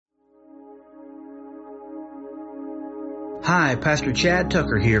Hi, Pastor Chad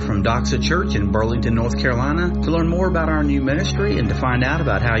Tucker here from Doxa Church in Burlington, North Carolina. To learn more about our new ministry and to find out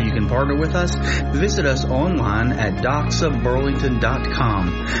about how you can partner with us, visit us online at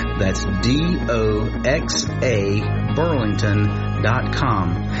doxaburlington.com. That's DOXA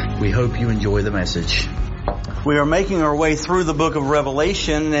Burlington.com. We hope you enjoy the message. We are making our way through the book of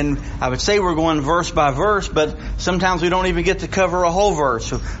Revelation, and I would say we're going verse by verse, but sometimes we don't even get to cover a whole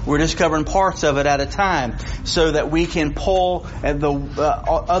verse. We're just covering parts of it at a time so that we can pull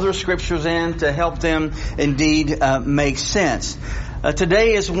the other scriptures in to help them indeed make sense.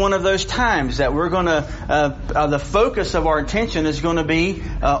 Today is one of those times that we're going to, the focus of our attention is going to be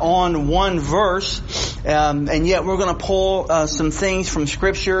on one verse, and yet we're going to pull some things from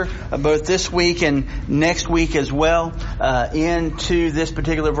Scripture both this week and next week as well into this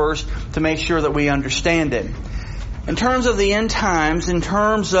particular verse to make sure that we understand it. In terms of the end times, in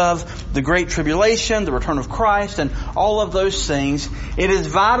terms of the Great Tribulation, the return of Christ, and all of those things, it is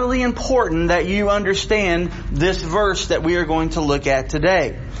vitally important that you understand this verse that we are going to look at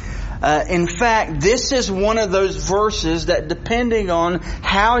today. In fact, this is one of those verses that, depending on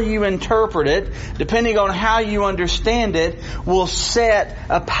how you interpret it, depending on how you understand it, will set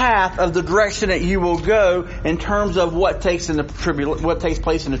a path of the direction that you will go in terms of what takes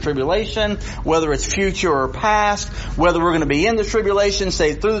place in the tribulation, whether it's future or past, whether we're going to be in the tribulation,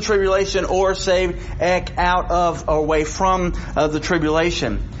 saved through the tribulation, or saved out of or away from the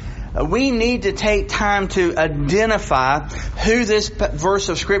tribulation. We need to take time to identify who this verse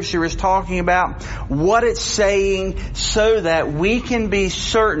of Scripture is talking about, what it's saying, so that we can be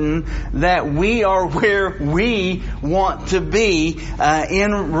certain that we are where we want to be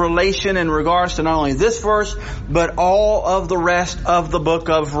in relation in regards to not only this verse, but all of the rest of the book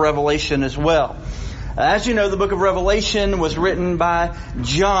of Revelation as well. As you know, the book of Revelation was written by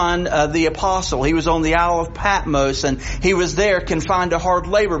John the Apostle. He was on the Isle of Patmos, and he was there confined to hard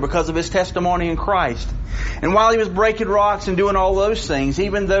labor because of his testimony in Christ. And while he was breaking rocks and doing all those things,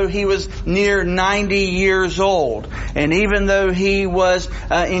 even though he was near 90 years old, and even though he was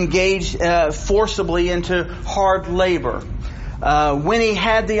engaged forcibly into hard labor, when he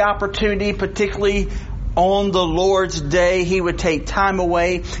had the opportunity, particularly on the Lord's day, he would take time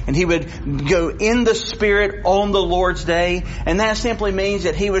away and he would go in the Spirit on the Lord's day. And that simply means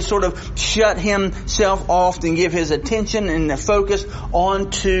that he would sort of shut himself off and give his attention and focus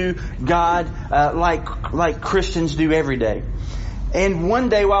onto God like Christians do every day. And one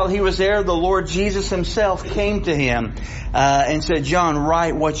day while he was there, the Lord Jesus himself came to him and said, "John,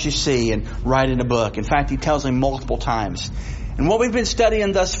 write what you see and write in a book." In fact, he tells him multiple times. And what we've been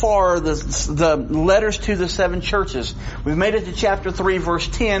studying thus far are the letters to the seven churches. We've made it to chapter 3, verse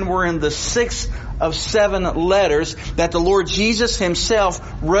 10. We're in the 6th of 7 letters that the Lord Jesus himself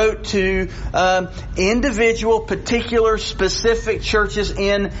wrote to individual, particular, specific churches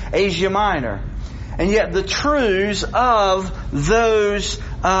in Asia Minor. And yet the truths of those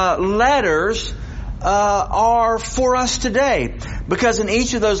letters are for us today, because in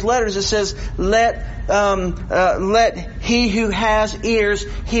each of those letters it says, let he who has ears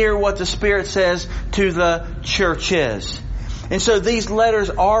hear what the Spirit says to the churches. And so these letters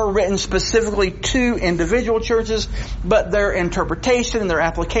are written specifically to individual churches, but their interpretation and their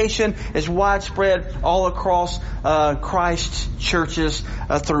application is widespread all across Christ's churches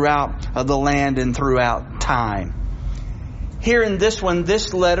throughout the land and throughout time. Here in this one,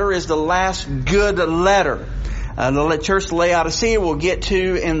 this letter is the last good letter. The church to Laodicea we'll get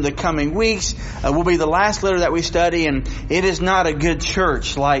to in the coming weeks will be the last letter that we study, and it is not a good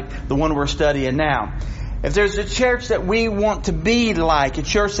church like the one we're studying now. If there's a church that we want to be like, a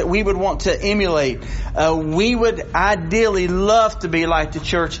church that we would want to emulate, we would ideally love to be like the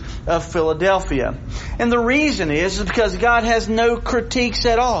church of Philadelphia. And the reason is because God has no critiques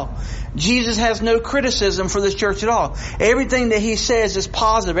at all. Jesus has no criticism for this church at all. Everything that he says is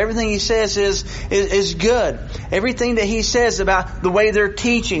positive. Everything he says is good. Everything that he says about the way they're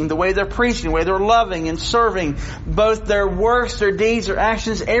teaching, the way they're preaching, the way they're loving and serving, both their works, their deeds, their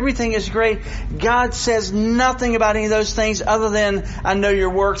actions, everything is great. God says nothing about any of those things other than, "I know your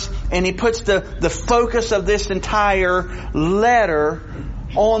works." And he puts the focus of this entire letter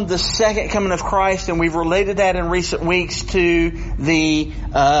on the second coming of Christ, and we've related that in recent weeks to the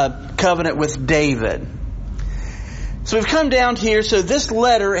covenant with David. So we've come down to here. So this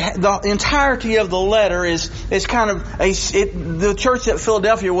letter, the entirety of the letter is kind of the church at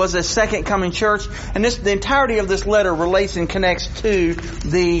Philadelphia was a second coming church, and the entirety of this letter relates and connects to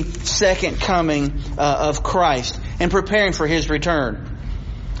the second coming of Christ and preparing for his return.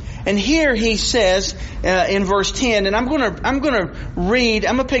 And here he says in verse 10, and I'm going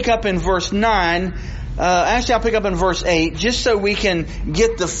to pick up in verse 9 Actually, I'll pick up in verse 8 just so we can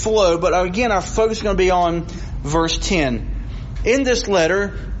get the flow. But again, our focus is going to be on verse 10. In this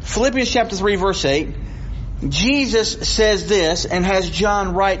letter, Philippians chapter 3, verse 8, Jesus says this and has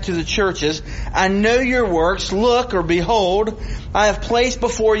John write to the churches, I know your works. Look, or behold, I have placed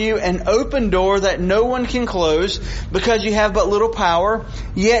before you an open door that no one can close, because you have but little power,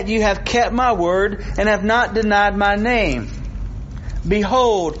 yet you have kept my word and have not denied my name.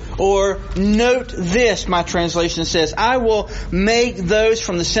 Behold, or note this, my translation says, I will make those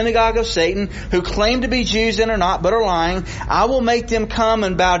from the synagogue of Satan who claim to be Jews and are not, but are lying. I will make them come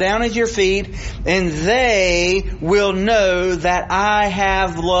and bow down at your feet, and they will know that I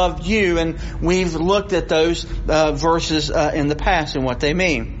have loved you. And we've looked at those verses in the past and what they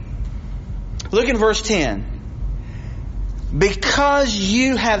mean. Look in verse 10. Because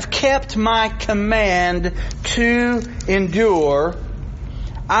you have kept my command to endure,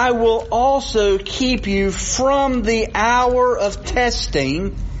 I will also keep you from the hour of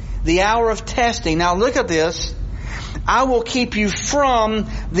testing. The hour of testing. Now look at this. I will keep you from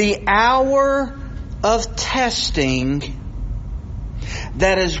the hour of testing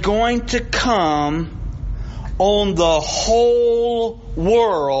that is going to come on the whole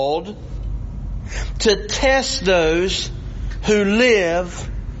world to test those who live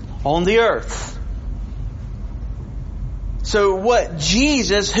on the earth. So what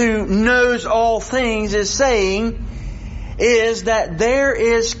Jesus, who knows all things, is saying is that there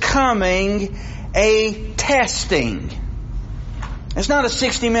is coming a testing. It's not a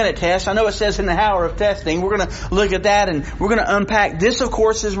 60-minute test. I know it says in the hour of testing. We're going to look at that and we're going to unpack. This, of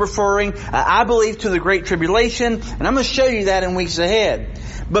course, is referring, I believe, to the Great Tribulation. And I'm going to show you that in weeks ahead.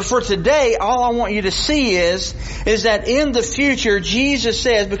 But for today, all I want you to see is that in the future, Jesus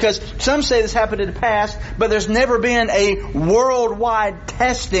says, because some say this happened in the past, but there's never been a worldwide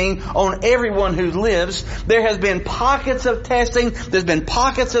testing on everyone who lives. There has been pockets of testing. There's been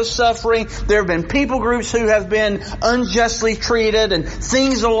pockets of suffering. There have been people groups who have been unjustly treated and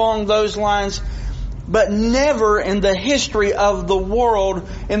things along those lines. But never in the history of the world,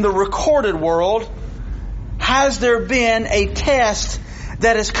 in the recorded world, has there been a test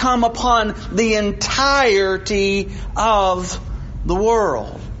that has come upon the entirety of the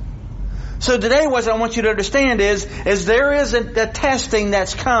world. So today what I want you to understand is there is a testing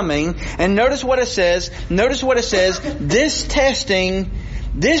that's coming. And notice what it says. This testing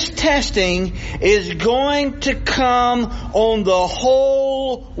is going to come on the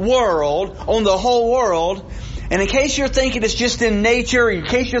whole world. And in case you're thinking it's just in nature, or in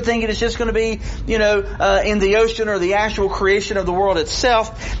case you're thinking it's just going to be, in the ocean or the actual creation of the world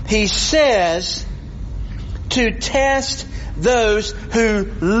itself, he says to test those who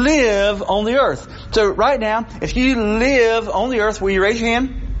live on the earth. So right now, if you live on the earth, will you raise your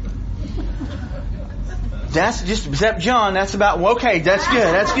hand? That's just, except John, that's about, okay, that's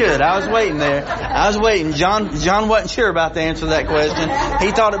good. I was waiting there. John wasn't sure about the answer to that question.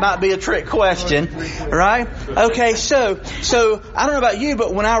 He thought it might be a trick question, right? Okay, so, I don't know about you,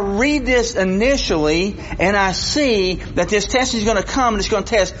 but when I read this initially, and I see that this test is going to come, and it's going to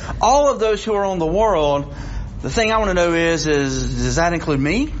test all of those who are on the world, the thing I want to know is does that include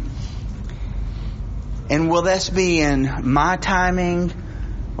me? And will this be in my timing,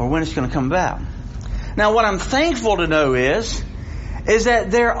 or when it's going to come about? Now, what I'm thankful to know is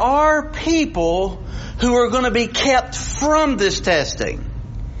that there are people who are going to be kept from this testing.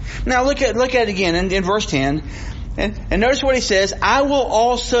 Now, look at it again in verse 10. And notice what he says, I will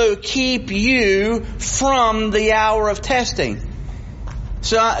also keep you from the hour of testing.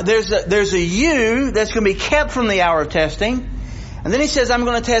 So there's a you that's going to be kept from the hour of testing. And then he says, I'm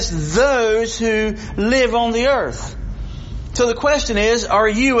going to test those who live on the earth. So the question is, are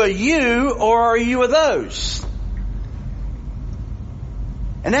you a you or are you a those?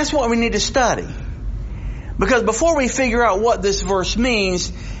 And that's what we need to study. Because before we figure out what this verse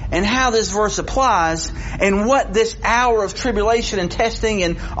means and how this verse applies and what this hour of tribulation and testing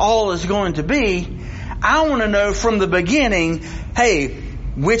and all is going to be, I want to know from the beginning, hey,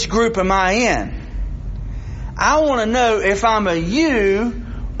 which group am I in? I want to know if I'm a you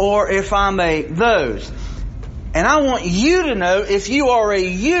or if I'm a those. And I want you to know if you are a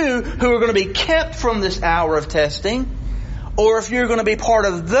you who are going to be kept from this hour of testing, or if you're going to be part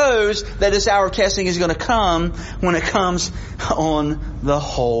of those that this hour of testing is going to come when it comes on the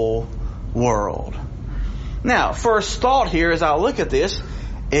whole world. Now, first thought here as I look at this,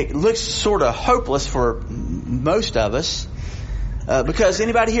 it looks sort of hopeless for most of us, because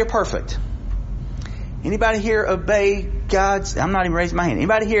anybody here perfect? Anybody here obey God's, I'm not even raising my hand.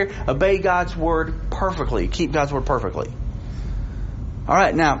 Anybody here obey God's word perfectly? Keep God's word perfectly? All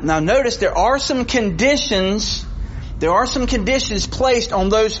right, now notice there are some conditions. There are some conditions placed on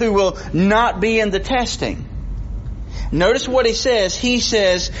those who will not be in the testing. Notice what he says. He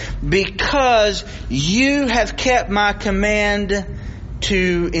says, because you have kept my command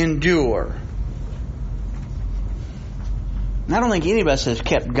to endure. And I don't think any of us has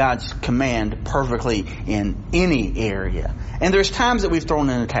kept God's command perfectly in any area. And there's times that we've thrown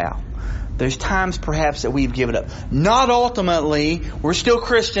in the towel. There's times perhaps that we've given up. Not ultimately, we're still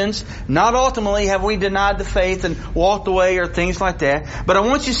Christians. Not ultimately have we denied the faith and walked away or things like that. But I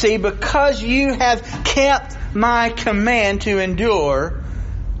want you to see, because you have kept my command to endure,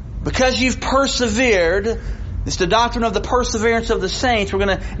 because you've persevered, it's the doctrine of the perseverance of the saints. We're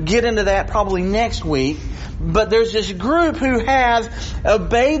going to get into that probably next week. But there's this group who have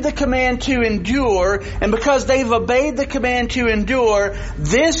obeyed the command to endure, and because they've obeyed the command to endure,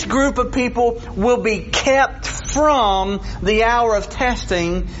 this group of people will be kept from the hour of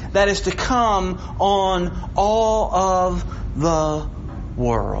testing that is to come on all of the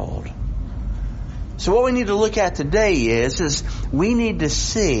world. So what we need to look at today is we need to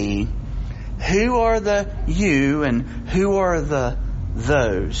see who are the you and who are the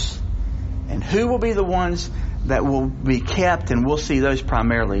those. And who will be the ones that will be kept, and we'll see those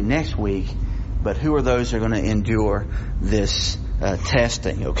primarily next week. But who are those that are going to endure this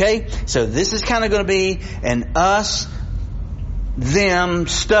testing? Okay? So this is kind of going to be an us-them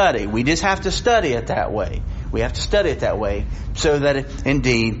study. We just have to study it that way. We have to study it that way so that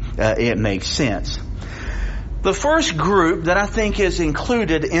it makes sense. The first group that I think is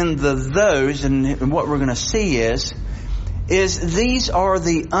included in the those, and what we're going to see is these are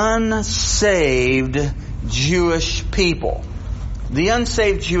the unsaved Jewish people. The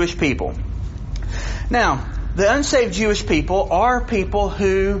unsaved Jewish people. Now, the unsaved Jewish people are people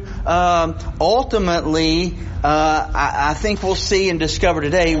who ultimately, I think we'll see and discover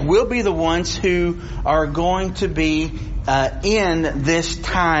today, will be the ones who are going to be in this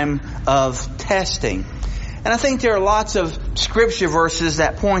time of testing. And I think there are lots of scripture verses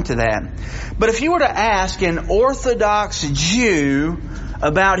that point to that. But if you were to ask an Orthodox Jew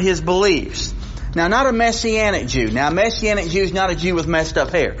about his beliefs, now not a Messianic Jew. Now a Messianic Jew is not a Jew with messed up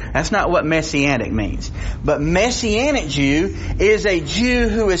hair. That's not what Messianic means. But Messianic Jew is a Jew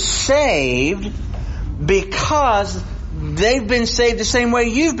who is saved because they've been saved the same way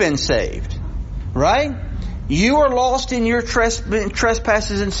you've been saved. Right? You are lost in your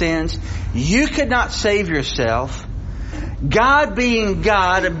trespasses and sins. You could not save yourself. God being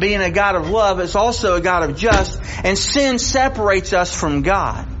God and being a God of love is also a God of justice, and sin separates us from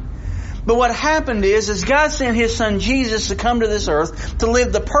God. But what happened is God sent His Son Jesus to come to this earth to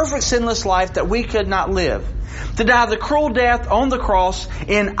live the perfect sinless life that we could not live. To die the cruel death on the cross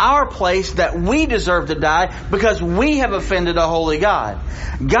in our place that we deserve to die because we have offended a holy God.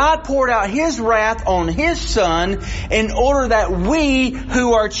 God poured out His wrath on His Son in order that we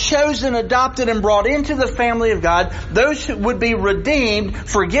who are chosen, adopted, and brought into the family of God, those who would be redeemed,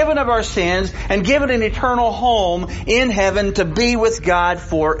 forgiven of our sins, and given an eternal home in heaven to be with God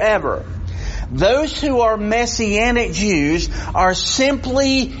forever. Those who are Messianic Jews are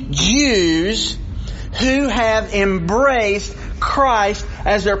simply Jews who have embraced Christ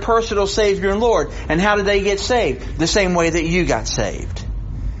as their personal Savior and Lord. And how did they get saved? The same way that you got saved.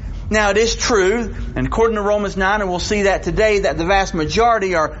 Now it is true, and according to Romans 9, and we'll see that today, that the vast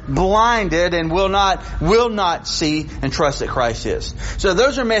majority are blinded and will not see and trust that Christ is. So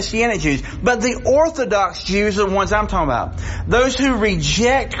those are Messianic Jews. But the Orthodox Jews are the ones I'm talking about. Those who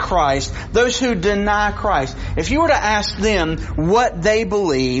reject Christ, those who deny Christ. If you were to ask them what they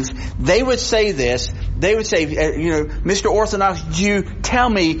believe, they would say this. They would say, Mr. Orthodox Jew, tell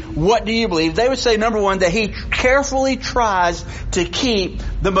me, what do you believe? They would say, number one, that he carefully tries to keep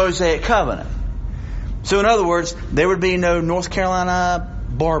the Mosaic covenant. So in other words, there would be no North Carolina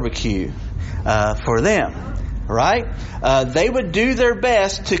barbecue for them. Right? They would do their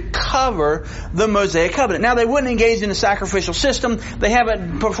best to cover the Mosaic covenant. Now, they wouldn't engage in a sacrificial system. They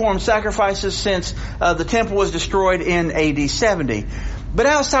haven't performed sacrifices since the temple was destroyed in AD 70. But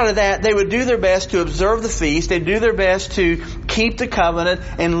outside of that, they would do their best to observe the feast. They'd do their best to keep the covenant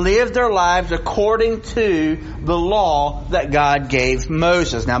and live their lives according to the law that God gave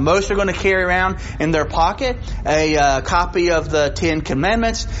Moses. Now, most are going to carry around in their pocket a copy of the Ten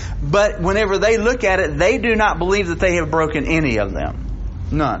Commandments. But whenever they look at it, they do not believe that they have broken any of them.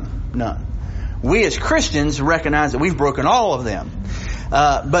 None. We as Christians recognize that we've broken all of them.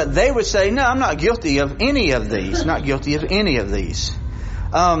 But they would say, no, I'm not guilty of any of these. Not guilty of any of these.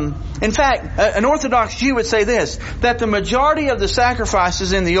 In fact, an Orthodox Jew would say this, that the majority of the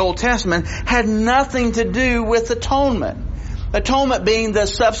sacrifices in the Old Testament had nothing to do with atonement. Atonement being the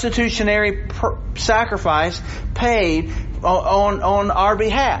substitutionary sacrifice paid on our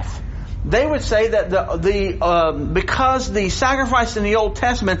behalf. They would say that because the sacrifice in the Old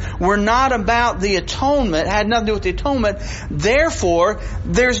Testament were not about the atonement, had nothing to do with the atonement, therefore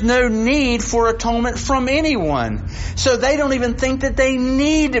there's no need for atonement from anyone. So they don't even think that they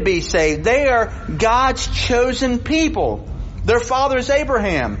need to be saved. They are God's chosen people. Their father is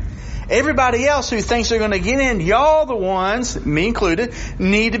Abraham. Everybody else who thinks they're going to get in, y'all the ones, me included,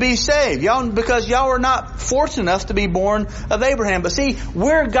 need to be saved. Because y'all are not fortunate enough to be born of Abraham. But see,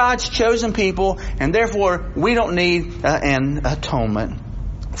 we're God's chosen people, and therefore we don't need an atonement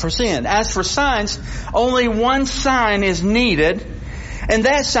for sin. As for signs, only one sign is needed. And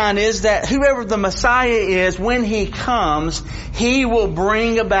that sign is that whoever the Messiah is, when He comes, He will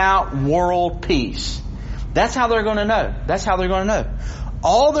bring about world peace. That's how they're going to know. That's how they're going to know.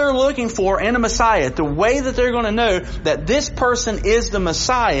 All they're looking for in a Messiah, the way that they're going to know that this person is the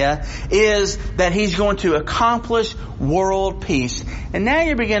Messiah, is that He's going to accomplish world peace. And now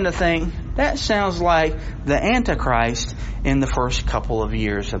you begin to think, that sounds like the Antichrist in the first couple of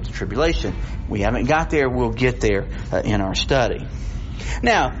years of the tribulation. We haven't got there. We'll get there in our study.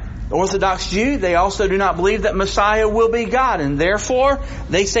 Now, the Orthodox Jew, they also do not believe that Messiah will be God, and therefore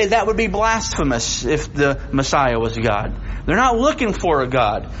they say that would be blasphemous if the Messiah was God. They're not looking for a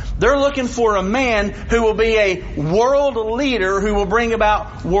God. They're looking for a man who will be a world leader who will bring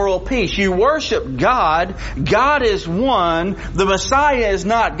about world peace. You worship God. God is one. The Messiah is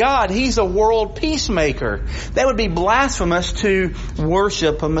not God. He's a world peacemaker. That would be blasphemous to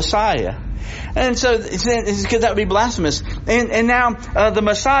worship a Messiah. And so that would be blasphemous. And now the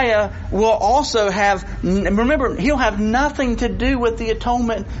Messiah will also have, remember, He'll have nothing to do with the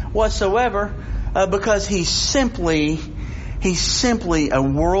atonement whatsoever because He's simply a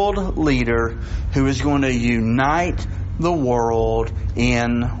world leader who is going to unite the world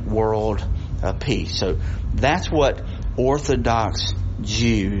in world peace. So that's what Orthodox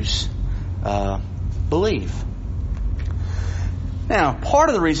Jews believe. Now, part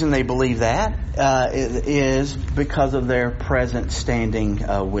of the reason they believe that is because of their present standing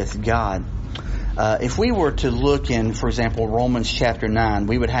with God. If we were to look in, for example, Romans chapter 9,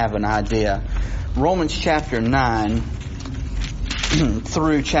 we would have an idea. Romans chapter 9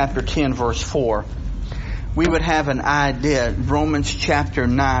 through chapter 10, verse 4, we would have an idea. Romans chapter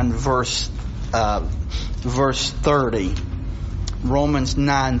 9, verse 30. Romans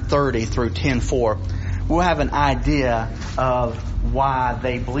 9:30 through 10:4. We'll have an idea of why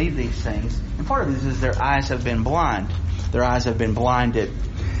they believe these things. And part of this is their eyes have been blind. Their eyes have been blinded.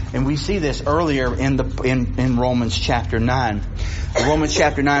 And we see this earlier in Romans chapter 9. Romans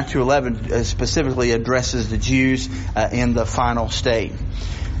chapter 9 to 11 specifically addresses the Jews in the final state.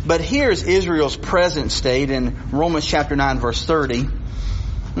 But here's Israel's present state in Romans chapter 9 verse 30.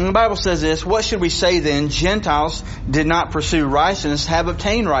 And the Bible says this, what should we say then? Gentiles did not pursue righteousness, have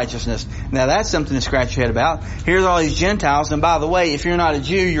obtained righteousness. Now that's something to scratch your head about. Here's all these Gentiles. And by the way, if you're not a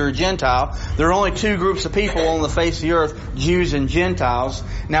Jew, you're a Gentile. There are only two groups of people on the face of the earth, Jews and Gentiles.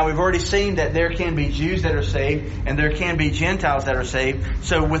 Now we've already seen that there can be Jews that are saved and there can be Gentiles that are saved.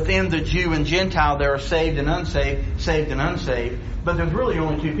 So within the Jew and Gentile there are saved and unsaved, saved and unsaved. But there's really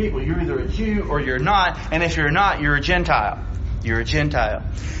only two people. You're either a Jew or you're not. And if you're not, you're a Gentile. You're a Gentile.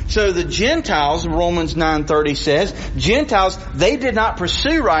 So the Gentiles, Romans 9:30 says, Gentiles, they did not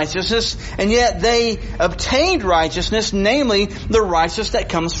pursue righteousness, and yet they obtained righteousness, namely the righteousness that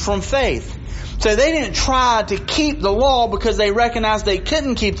comes from faith. So they didn't try to keep the law because they recognized they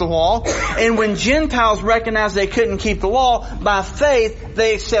couldn't keep the law. And when Gentiles recognized they couldn't keep the law, by faith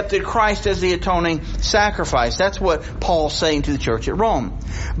they accepted Christ as the atoning sacrifice. That's what Paul's saying to the church at Rome.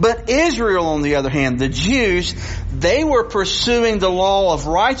 But Israel, on the other hand, the Jews, they were pursuing the law of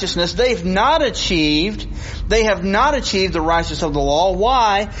righteousness. They have not achieved the righteousness of the law.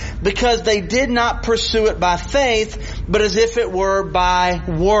 Why? Because they did not pursue it by faith, but as if it were by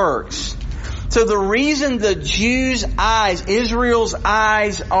works. So the reason the Jews' eyes, Israel's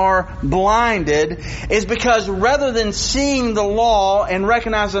eyes are blinded is because rather than seeing the law and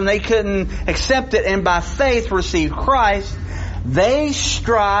recognizing they couldn't accept it and by faith receive Christ, they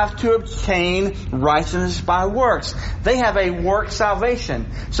strive to obtain righteousness by works. They have a work salvation.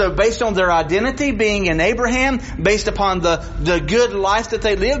 So based on their identity being in Abraham, based upon the good life that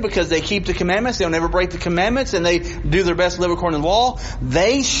they live because they keep the commandments, they'll never break the commandments, and they do their best to live according to the law,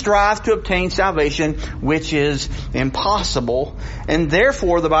 they strive to obtain salvation, which is impossible. And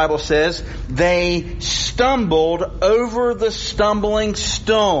therefore, the Bible says, they stumbled over the stumbling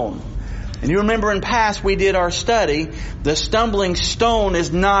stone. And you remember in past we did our study, the stumbling stone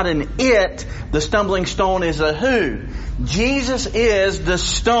is not an it, the stumbling stone is a who. Jesus is the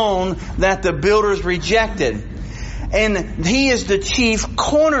stone that the builders rejected. And He is the chief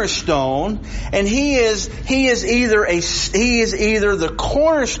cornerstone, and He is either the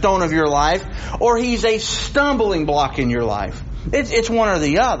cornerstone of your life, or He's a stumbling block in your life. It's one or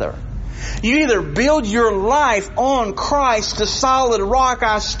the other. You either build your life on Christ, the solid rock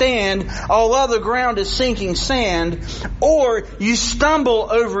I stand, all other ground is sinking sand, or you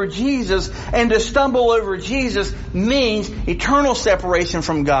stumble over Jesus, and to stumble over Jesus means eternal separation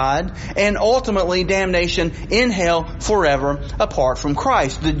from God and ultimately damnation in hell forever apart from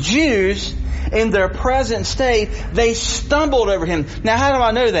Christ. The Jews, in their present state, they stumbled over Him. Now, how do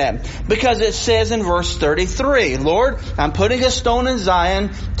I know that? Because it says in verse 33, Lord, I'm putting a stone in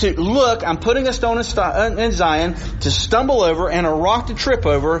Zion I'm putting a stone in Zion to stumble over and a rock to trip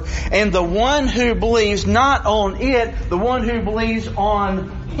over, and the one who believes not on it, the one who believes on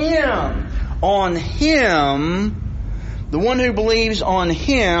Him, the one who believes on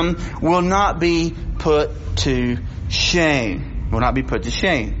Him will not be put to shame. Will not be put to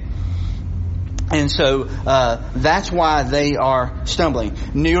shame. And so that's why they are stumbling.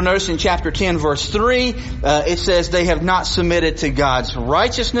 You'll notice in chapter 10, verse 3, it says they have not submitted to God's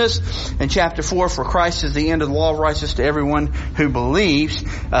righteousness. In chapter 4, for Christ is the end of the law of righteousness to everyone who believes.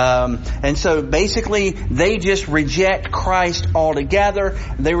 And so basically, they just reject Christ altogether.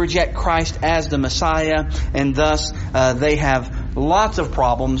 They reject Christ as the Messiah, and thus they have lots of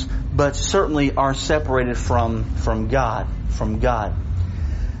problems, but certainly are separated from God.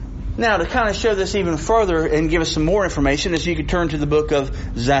 Now, to kind of show this even further and give us some more information, is you could turn to the book of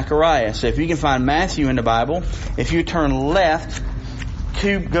Zechariah. So if you can find Matthew in the Bible, if you turn left,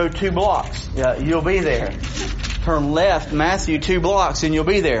 go 2 blocks, you'll be there. Turn left, Matthew, 2 blocks, and you'll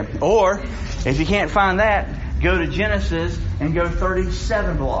be there. Or, if you can't find that, go to Genesis and go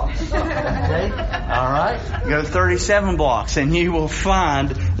 37 blocks. Okay? Alright? Go 37 blocks and you will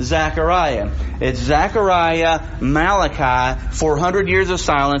find Zechariah. It's Zechariah, Malachi, 400 years of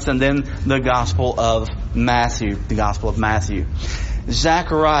silence, and then the Gospel of Matthew. The Gospel of Matthew.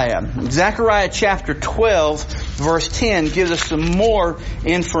 Zechariah chapter 12, verse 10 gives us some more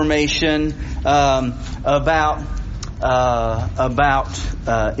information about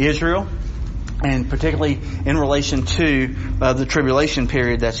Israel, and particularly in relation to the tribulation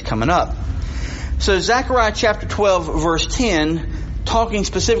period that's coming up. So Zechariah chapter 12 verse 10, talking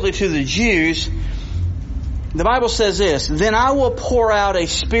specifically to the Jews, the Bible says this, "Then I will pour out a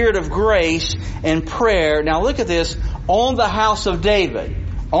spirit of grace and prayer." Now look at this, "on the house of David."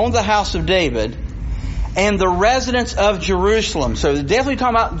 On the house of David. "And the residents of Jerusalem." So definitely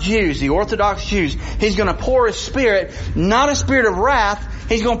talking about Jews, the Orthodox Jews. He's going to pour His Spirit, not a spirit of wrath.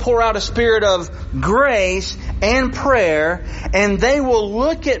 He's going to pour out a spirit of grace and prayer. "And they will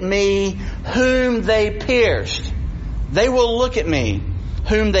look at me whom they pierced." They will look at me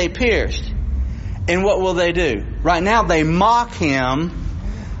whom they pierced. And what will they do? Right now they mock Him.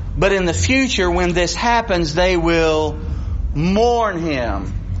 But in the future, when this happens, they will mourn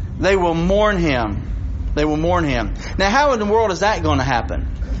Him. They will mourn Him. They will mourn Him. Now, how in the world is that going to happen?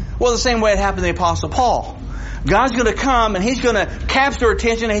 Well, the same way it happened to the Apostle Paul. God's going to come and He's going to capture their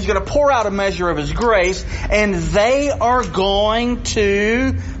attention and He's going to pour out a measure of His grace, and they are going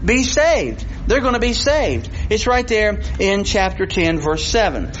to be saved. They're going to be saved. It's right there in chapter 10 verse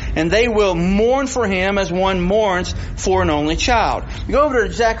 7. "And they will mourn for him as one mourns for an only child." Go over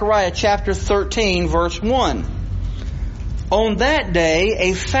to Zechariah chapter 13 verse 1. "On that day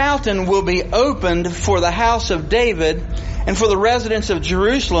a fountain will be opened for the house of David and for the residents of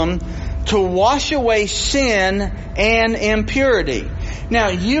Jerusalem to wash away sin and impurity." Now,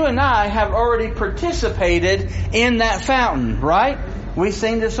 you and I have already participated in that fountain, right? We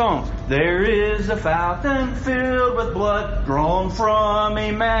sing this song. "There is a fountain filled with blood drawn from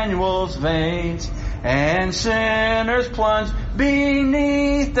Emmanuel's veins, and sinners plunge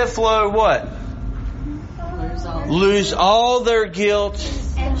beneath the flow." What? Lose all their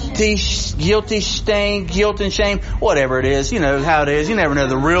guilty stain, guilt and shame, whatever it is. You know how it is. You never know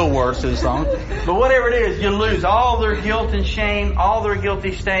the real words to the song. But whatever it is, you lose all their guilt and shame, all their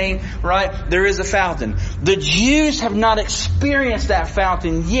guilty stain, right? There is a fountain. The Jews have not experienced that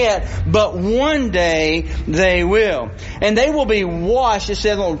fountain yet, but one day they will. "And they will be washed," it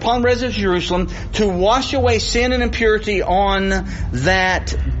says, "upon the residents of Jerusalem to wash away sin and impurity on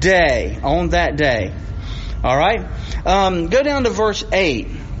that day." On that day. Alright? Go down to verse 8.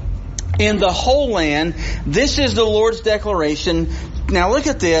 "In the whole land," this is the Lord's declaration. Now look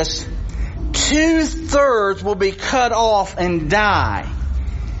at this. 2/3 will be cut off and die.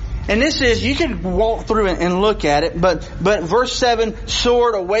 And this is, you could walk through it and look at it, but verse 7,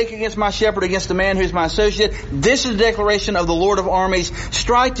 sword, awake against my shepherd, against the man who's my associate. This is the declaration of the Lord of armies.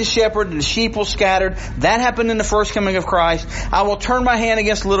 Strike the shepherd and the sheep will scatter. That happened in the first coming of Christ. I will turn my hand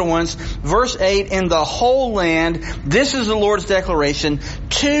against little ones. Verse 8, in the whole land, this is the Lord's declaration.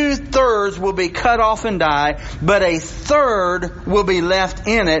 2/3 will be cut off and die, but 1/3 will be left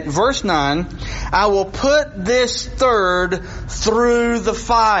in it. Verse 9, I will put this third through the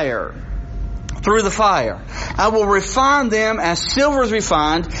fire. Through the fire. I will refine them as silver is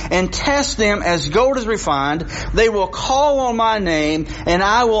refined and test them as gold is refined. They will call on my name and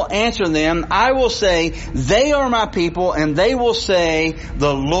I will answer them. I will say, they are my people, and they will say,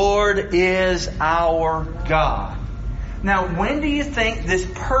 the Lord is our God. Now, when do you think this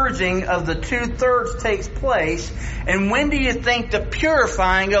purging of the 2/3 takes place? And when do you think the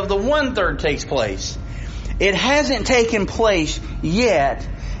purifying of the 1/3 takes place? It hasn't taken place yet.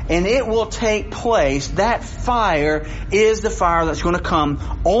 And it will take place. That fire is the fire that's going to come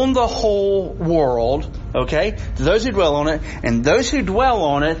on the whole world. Okay? To those who dwell on it. And those who dwell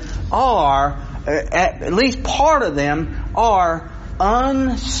on it are, at least part of them, are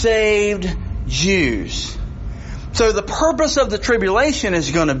unsaved Jews. So the purpose of the tribulation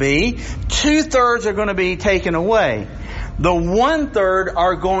is going to be 2/3 are going to be taken away. The 1/3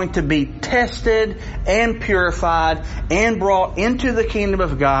 are going to be tested and purified and brought into the kingdom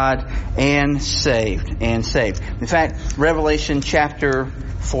of God and saved. In fact, Revelation chapter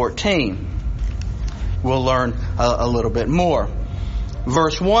 14, we'll learn a little bit more.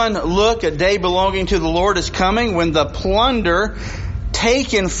 Verse 1, look, a day belonging to the Lord is coming when the plunder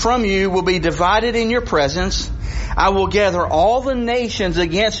taken from you will be divided in your presence. I will gather all the nations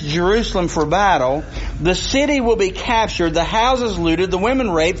against Jerusalem for battle. The city will be captured, the houses looted, the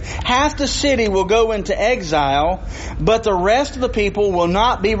women raped. Half the city will go into exile, but the rest of the people will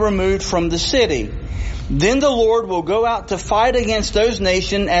not be removed from the city. Then the Lord will go out to fight against those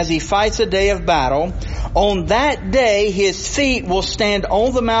nations as he fights a day of battle. On that day his feet will stand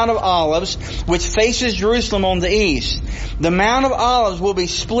on the Mount of Olives, which faces Jerusalem on the east. The Mount of Olives will be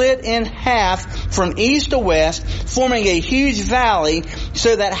split in half from east to west, forming a huge valley,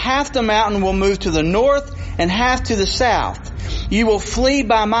 so that half the mountain will move to the north and half to the south. You will flee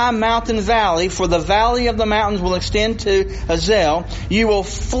by my mountain valley, for the valley of the mountains will extend to Hazel. You will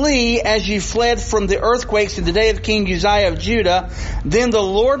flee as you fled from the earthquakes in the day of King Uzziah of Judah. Then the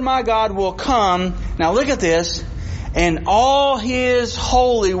Lord my God will come. Now look at this. And all his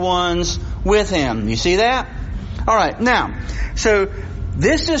holy ones with him. You see that? Alright, now, so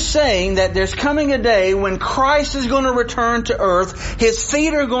this is saying that there's coming a day when Christ is going to return to earth. His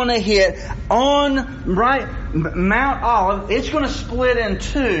feet are going to hit on Mount Olive. It's going to split in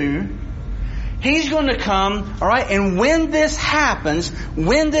two. He's going to come, alright, and when this happens,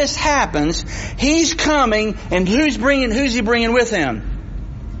 he's coming, and who's he bringing with him?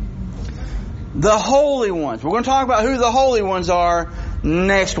 The holy ones. We're going to talk about who the holy ones are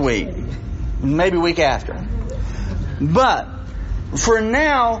next week. Maybe week after. But for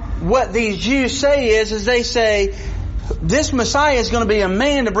now, what these Jews say is they say, this Messiah is going to be a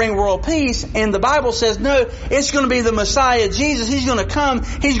man to bring world peace. And the Bible says, no, it's going to be the Messiah, Jesus. He's going to come.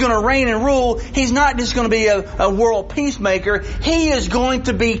 He's going to reign and rule. He's not just going to be a world peacemaker. He is going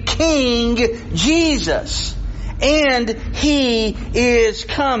to be King Jesus. And he is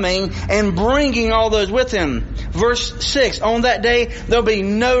coming and bringing all those with him. Verse 6, on that day there'll be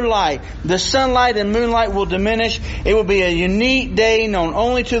no light. The sunlight and moonlight will diminish. It will be a unique day known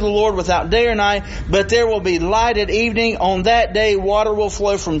only to the Lord, without day or night. But there will be light at evening. On that day water will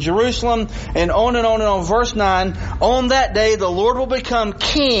flow from Jerusalem. And on and on and on. Verse 9, on that day the Lord will become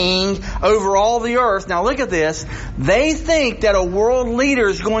king over all the earth. Now look at this. They think that a world leader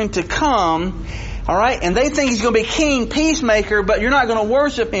is going to come. Alright, and they think he's going to be king, peacemaker, but you're not going to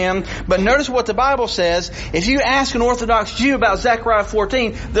worship him. But notice what the Bible says. If you ask an Orthodox Jew about Zechariah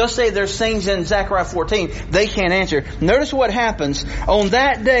 14, they'll say there's things in Zechariah 14 they can't answer. Notice what happens. On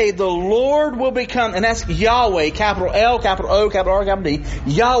that day, the Lord will become, and that's Yahweh, capital L, capital O, capital R, capital D.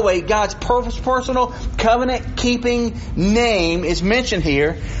 Yahweh, God's personal covenant-keeping name is mentioned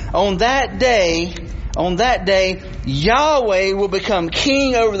here. On that day, Yahweh will become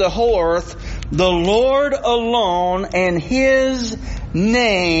king over the whole earth. The Lord alone, and his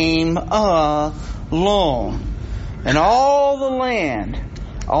name alone. And all the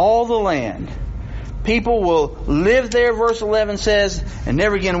land, people will live there, verse 11 says, and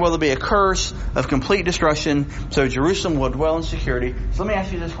never again will there be a curse of complete destruction. So Jerusalem will dwell in security. So let me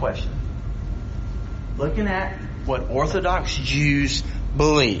ask you this question. Looking at what Orthodox Jews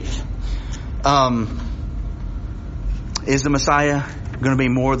believe, is the Messiah going to be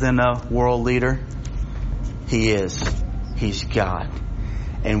more than a world leader? He is. He's God.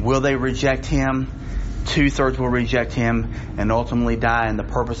 And will they reject Him? 2/3 will reject Him and ultimately die in the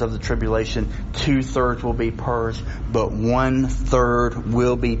purpose of the tribulation. 2/3 will be purged, but 1/3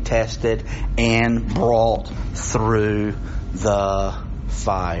 will be tested and brought through the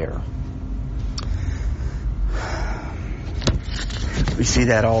fire. We see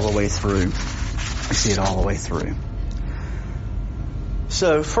that all the way through. We see it all the way through.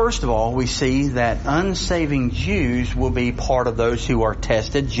 So first of all, we see that unsaving Jews will be part of those who are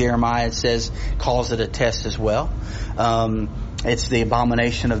tested. Jeremiah calls it a test as well. It's the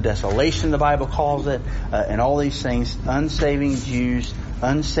abomination of desolation, the Bible calls it, and all these things. Unsaved Jews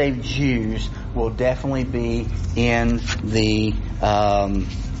will definitely be in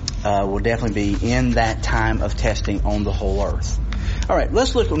that time of testing on the whole earth. All right,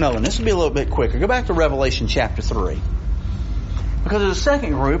 let's look. No, and this will be a little bit quicker. Go back to Revelation chapter 3. Because there's a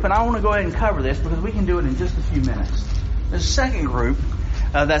second group, and I want to go ahead and cover this because we can do it in just a few minutes. There's a second group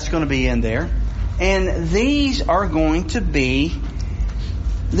that's going to be in there. And these are going to be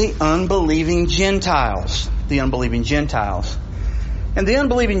the unbelieving Gentiles. The unbelieving Gentiles. And the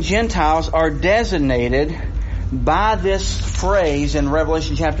unbelieving Gentiles are designated by this phrase in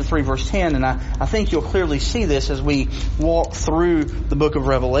Revelation chapter 3 verse 10. And I think you'll clearly see this as we walk through the book of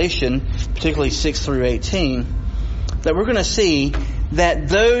Revelation, particularly 6 through 18. That we're going to see that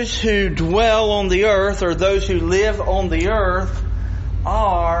those who dwell on the earth or those who live on the earth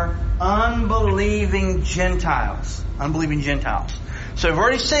are unbelieving Gentiles. Unbelieving Gentiles. So we've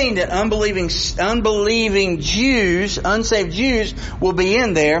already seen that unbelieving Jews, unsaved Jews, will be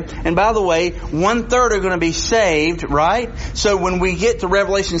in there. And by the way, 1/3 are going to be saved, right? So when we get to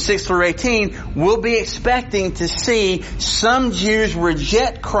Revelation 6 through 18, we'll be expecting to see some Jews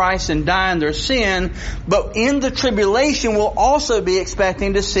reject Christ and die in their sin. But in the tribulation, we'll also be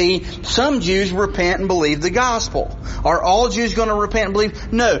expecting to see some Jews repent and believe the gospel. Are all Jews going to repent and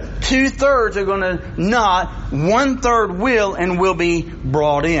believe? No. 2/3 are going to not. 1/3 will and will be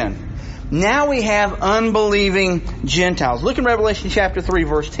brought in. Now we have unbelieving Gentiles. Look in Revelation chapter 3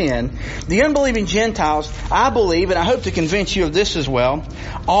 verse 10. The unbelieving Gentiles, I believe, and I hope to convince you of this as well,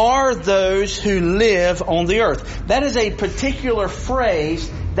 are those who live on the earth. That is a particular phrase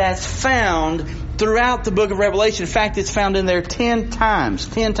that's found throughout the book of Revelation. In fact, it's found in there 10 times.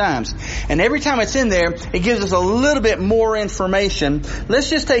 10 times. And every time it's in there, it gives us a little bit more information. Let's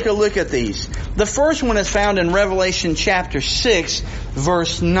just take a look at these. The first one is found in Revelation chapter 6,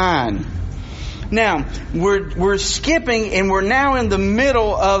 verse 9. Now, we're skipping and we're now in the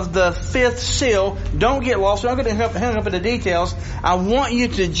middle of the 5th seal. Don't get lost. I'm not going to hang up in the details. I want you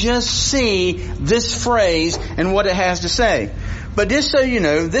to just see this phrase and what it has to say. But just so you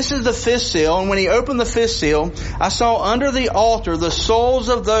know, this is the 5th seal, and when he opened the 5th seal, I saw under the altar the souls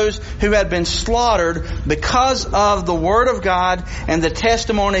of those who had been slaughtered because of the word of God and the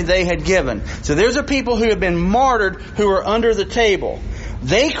testimony they had given. So there's a people who have been martyred who are under the table.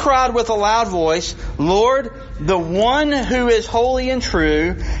 They cried with a loud voice, Lord, the one who is holy and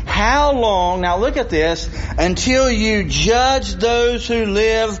true, how long, now look at this, until you judge those who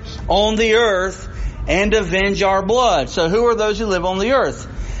live on the earth and avenge our blood. So who are those who live on the earth?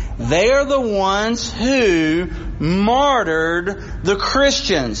 They are the ones who martyred the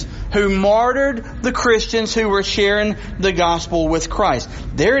Christians. Who martyred the Christians who were sharing the gospel with Christ.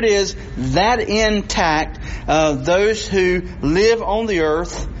 There it is, that intact. Those who live on the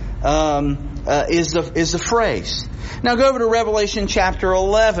earth is the phrase. Now go over to Revelation chapter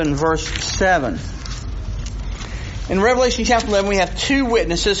 11, verse 7. In Revelation chapter 11, we have 2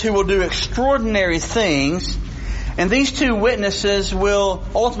 witnesses who will do extraordinary things. And these 2 witnesses will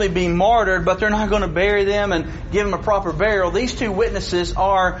ultimately be martyred, but they're not going to bury them and give them a proper burial. These 2 witnesses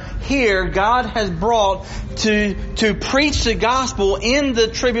are here. God has brought to preach the gospel in the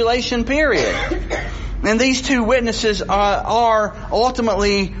tribulation period. And these 2 witnesses are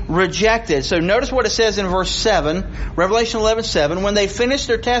ultimately rejected. So notice what it says in verse 7, Revelation 11:7. When they finish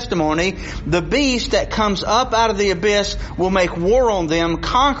their testimony, the beast that comes up out of the abyss will make war on them,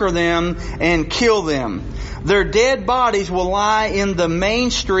 conquer them, and kill them. Their dead bodies will lie in the main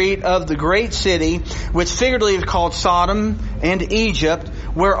street of the great city, which figuratively is called Sodom and Egypt,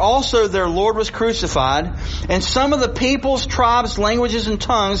 where also their Lord was crucified. And some of the peoples, tribes, languages, and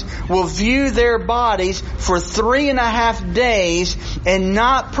tongues will view their bodies for 3.5 days and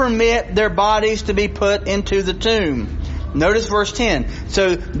not permit their bodies to be put into the tomb. Notice verse 10.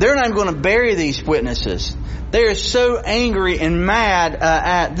 So they're not even going to bury these witnesses. They are so angry and mad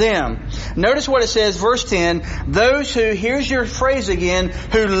at them. Notice what it says, verse 10. Those who, here's your phrase again,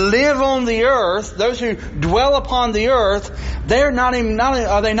 who live on the earth, those who dwell upon the earth, they're not only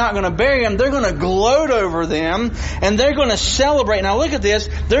are they not going to bury them, they're going to gloat over them, and they're going to celebrate. Now look at this.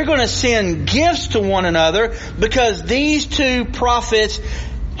 They're going to send gifts to one another because these two prophets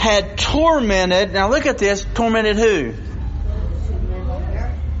had tormented, now look at this, tormented who?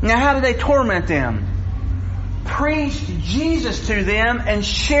 Now how did they torment them? Preached Jesus to them and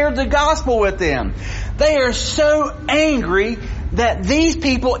shared the gospel with them. They are so angry that these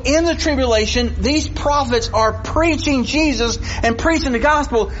people in the tribulation, these prophets are preaching Jesus and preaching the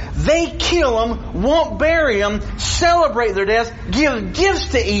gospel. They kill them, won't bury them, celebrate their deaths, give gifts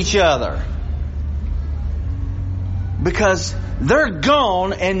to each other. Because they're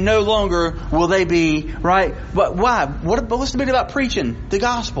gone and no longer will they be, right? But why? What's the big about preaching the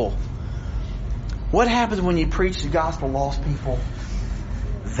gospel? What happens when you preach the gospel, lost people?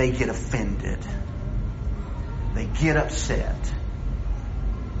 They get offended. They get upset.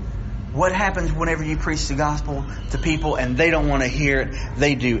 What happens whenever you preach the gospel to people and they don't want to hear it?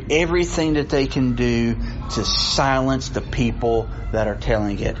 They do everything that they can do to silence the people that are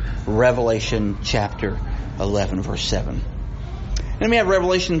telling it. Revelation chapter 11, verse 7. And then we have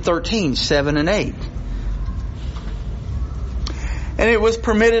Revelation 13, 7 and 8. And it was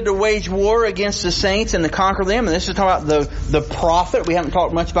permitted to wage war against the saints and to conquer them. And this is talking about the prophet. We haven't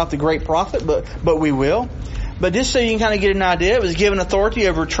talked much about the great prophet, but we will. But just so you can kind of get an idea, it was given authority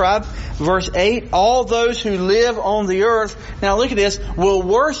over tribe. Verse 8, all those who live on the earth, now look at this, will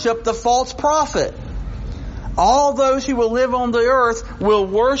worship the false prophet. All those who will live on the earth will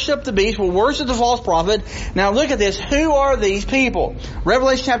worship the beast, will worship the false prophet. Now look at this. Who are these people?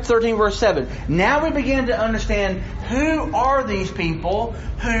 Revelation chapter 13 verse 7. Now we begin to understand who are these people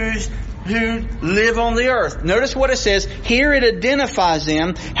who live on the earth. Notice what it says. Here it identifies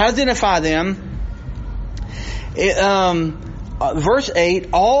them. How does it identify them? Verse 8,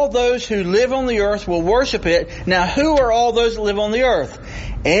 all those who live on the earth will worship it. Now who are all those that live on the earth?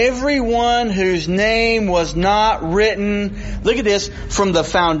 Everyone whose name was not written, look at this, from the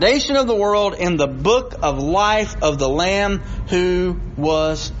foundation of the world in the book of life of the Lamb who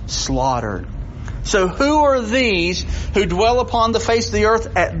was slaughtered. So who are these who dwell upon the face of the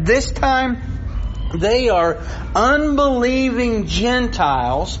earth at this time? They are unbelieving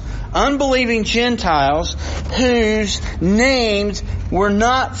Gentiles whose names were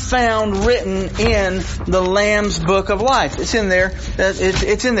not found written in the Lamb's book of life. It's in there.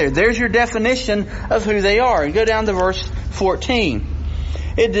 It's in there. There's your definition of who they are. And go down to verse 14.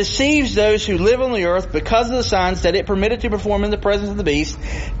 It deceives those who live on the earth because of the signs that it permitted to perform in the presence of the beast,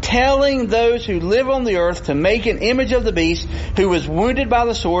 telling those who live on the earth to make an image of the beast who was wounded by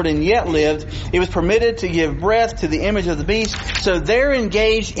the sword and yet lived. It was permitted to give breath to the image of the beast. So they're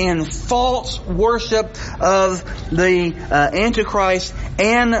engaged in false worship of the Antichrist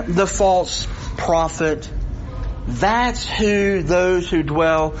and the false prophet. That's who those who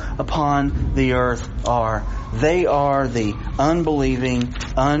dwell upon the earth are. They are the unbelieving,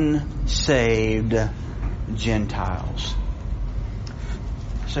 unsaved Gentiles.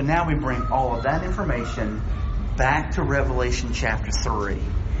 So now we bring all of that information back to Revelation chapter 3.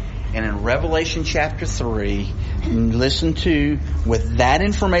 And in Revelation chapter 3, listen to, with that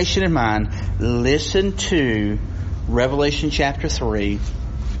information in mind, listen to Revelation chapter 3,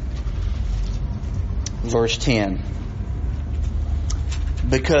 verse 10.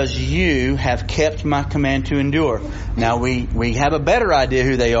 Because you have kept my command to endure. Now we have a better idea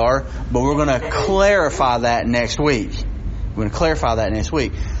who they are, but we're going to clarify that next week. We're going to clarify that next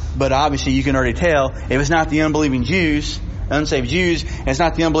week. But obviously you can already tell, if it's not the unbelieving Jews, unsaved Jews, and it's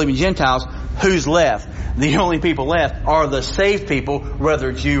not the unbelieving Gentiles, who's left? The only people left are the saved people,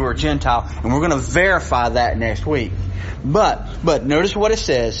 whether Jew or Gentile. And we're going to verify that next week. But notice what it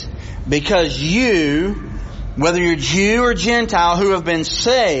says. Because you, whether you're Jew or Gentile who have been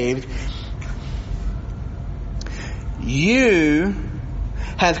saved, you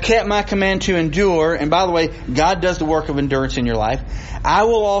have kept my command to endure. And by the way, God does the work of endurance in your life. I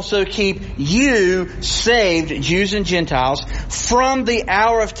will also keep you saved, Jews and Gentiles, from the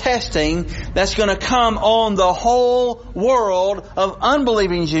hour of testing that's going to come on the whole world of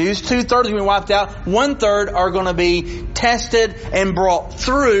unbelieving Jews. 2/3 are going to be wiped out. 1/3 are going to be tested and brought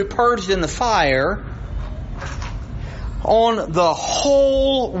through, purged in the fire, on the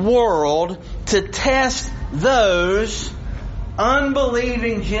whole world to test those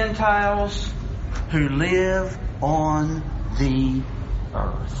unbelieving Gentiles who live on the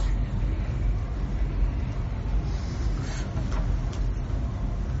earth.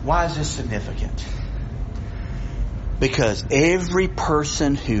 Why is this significant? Because every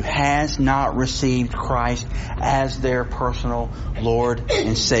person who has not received Christ as their personal Lord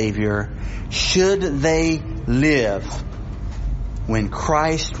and Savior, should they live when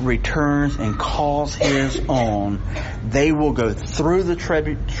Christ returns and calls His own, they will go through the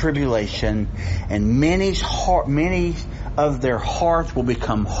tribulation, and many of their hearts will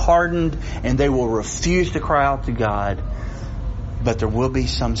become hardened, and they will refuse to cry out to God. But there will be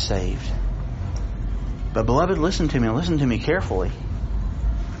some saved. But beloved, listen to me, and listen to me carefully.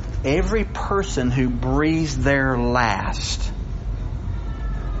 Every person who breathes their last.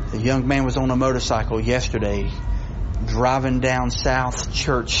 The young man was on a motorcycle yesterday, driving down South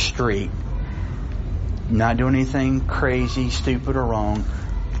Church Street. Not doing anything crazy, stupid, or wrong.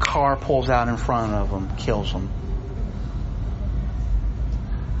 Car pulls out in front of him, kills him.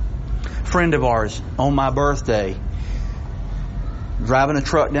 Friend of ours, on my birthday, driving a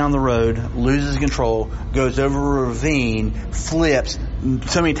truck down the road, loses control, goes over a ravine, flips,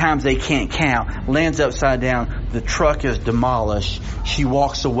 so many times they can't count, lands upside down, the truck is demolished. She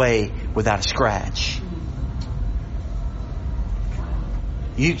walks away without a scratch.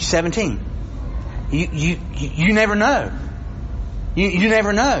 You 17. You never know. You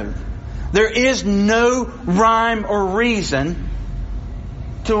never know. There is no rhyme or reason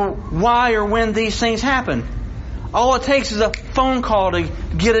to why or when these things happen. All it takes is a phone call to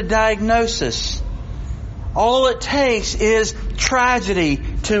get a diagnosis. All it takes is tragedy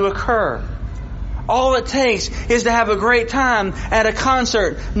to occur. All it takes is to have a great time at a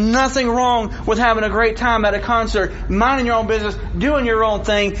concert. Nothing wrong with having a great time at a concert, minding your own business, doing your own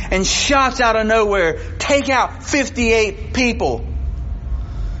thing, and shots out of nowhere take out 58 people.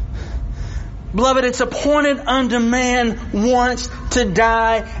 Beloved, it's appointed unto man once to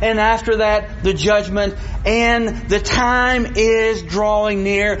die, and after that the judgment. And the time is drawing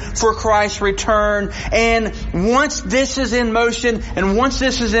near for Christ's return. And once this is in motion, and once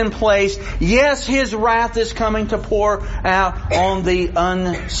this is in place, yes, His wrath is coming to pour out on the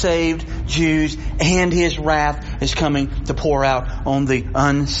unsaved Jews, and His wrath is coming to pour out on the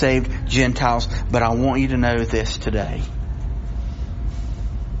unsaved Gentiles. But I want you to know this today.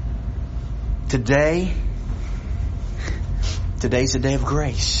 Today's a day of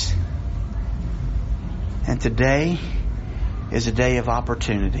grace. And today is a day of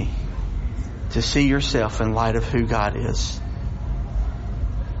opportunity to see yourself in light of who God is.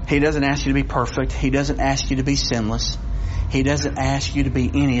 He doesn't ask you to be perfect. He doesn't ask you to be sinless. He doesn't ask you to be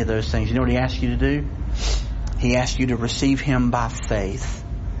any of those things. You know what He asks you to do? He asks you to receive Him by faith.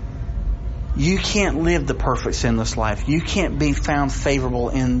 You can't live the perfect sinless life. You can't be found favorable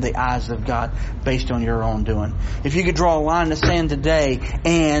in the eyes of God based on your own doing. If you could draw a line in the sand today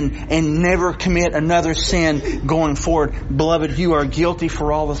and never commit another sin going forward, beloved, you are guilty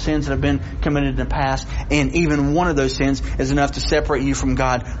for all the sins that have been committed in the past, and even one of those sins is enough to separate you from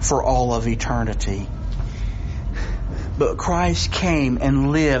God for all of eternity. But Christ came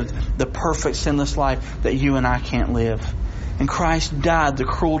and lived the perfect sinless life that you and I can't live. And Christ died the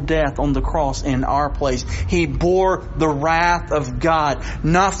cruel death on the cross in our place. He bore the wrath of God,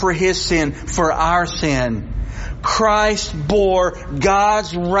 not for His sin, for our sin. Christ bore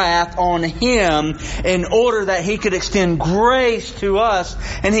God's wrath on Him in order that He could extend grace to us.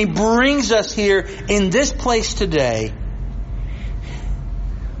 And He brings us here in this place today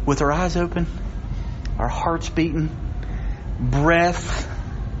with our eyes open, our hearts beating, breath,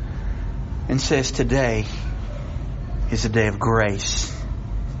 and says, today is a day of grace,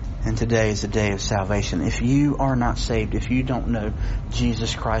 and today is a day of salvation. If you are not saved, if you don't know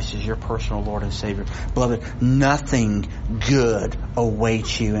Jesus Christ as your personal Lord and Savior, beloved, nothing good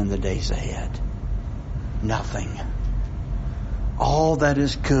awaits you in the days ahead. Nothing. All that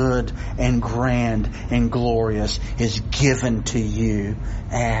is good and grand and glorious is given to you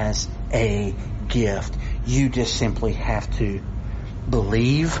as a gift. You just simply have to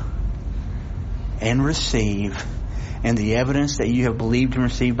believe and receive. And the evidence that you have believed and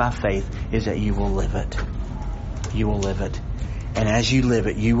received by faith is that you will live it. You will live it. And as you live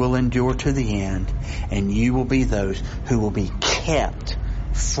it, you will endure to the end. And you will be those who will be kept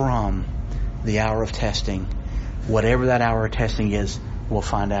from the hour of testing. Whatever that hour of testing is, we'll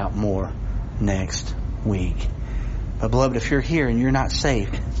find out more next week. But beloved, if you're here and you're not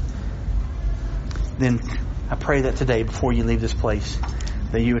saved, then I pray that today, before you leave this place,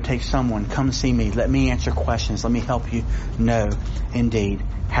 that you would take someone, come see me, let me answer questions, let me help you know indeed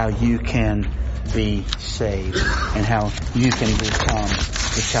how you can be saved and how you can become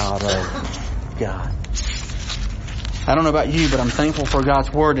the child of God. I don't know about you, but I'm thankful for God's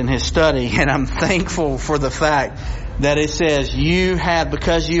Word and His study, and I'm thankful for the fact that it says,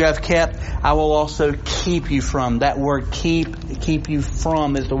 because you have kept, I will also keep you from. That word keep you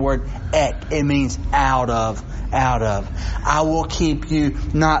from is the word ek. It means out of. I will keep you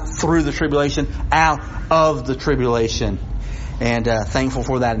not through the tribulation, out of the tribulation. And thankful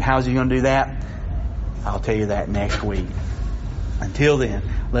for that. And how's He going to do that? I'll tell you that next week. Until then,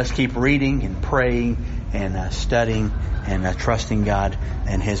 let's keep reading and praying and studying and trusting God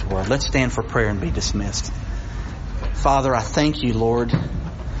and His Word. Let's stand for prayer and be dismissed. Father, I thank you, Lord.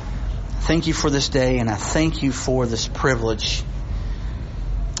 Thank you for this day, and I thank you for this privilege.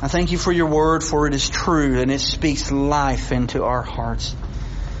 I thank you for your Word, for it is true and it speaks life into our hearts.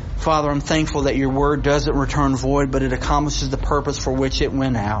 Father, I'm thankful that your Word doesn't return void, but it accomplishes the purpose for which it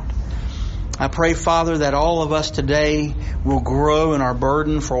went out. I pray, Father, that all of us today will grow in our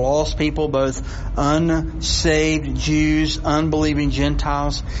burden for lost people, both unsaved Jews, unbelieving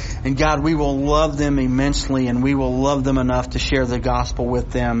Gentiles. And God, we will love them immensely, and we will love them enough to share the gospel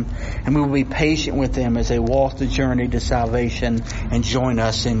with them. And we will be patient with them as they walk the journey to salvation and join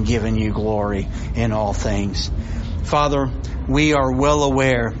us in giving you glory in all things. Father, we are well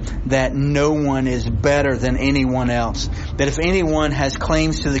aware that no one is better than anyone else. That if anyone has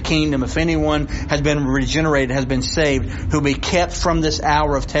claims to the kingdom, if anyone has been regenerated, has been saved, who will be kept from this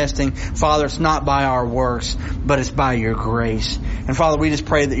hour of testing, Father, it's not by our works, but it's by your grace. And Father, we just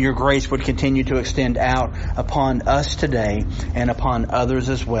pray that your grace would continue to extend out upon us today and upon others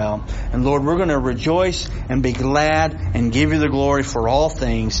as well. And Lord, we're going to rejoice and be glad and give you the glory for all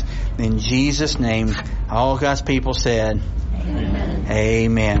things. In Jesus' name, all God's people said, Amen.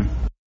 Amen.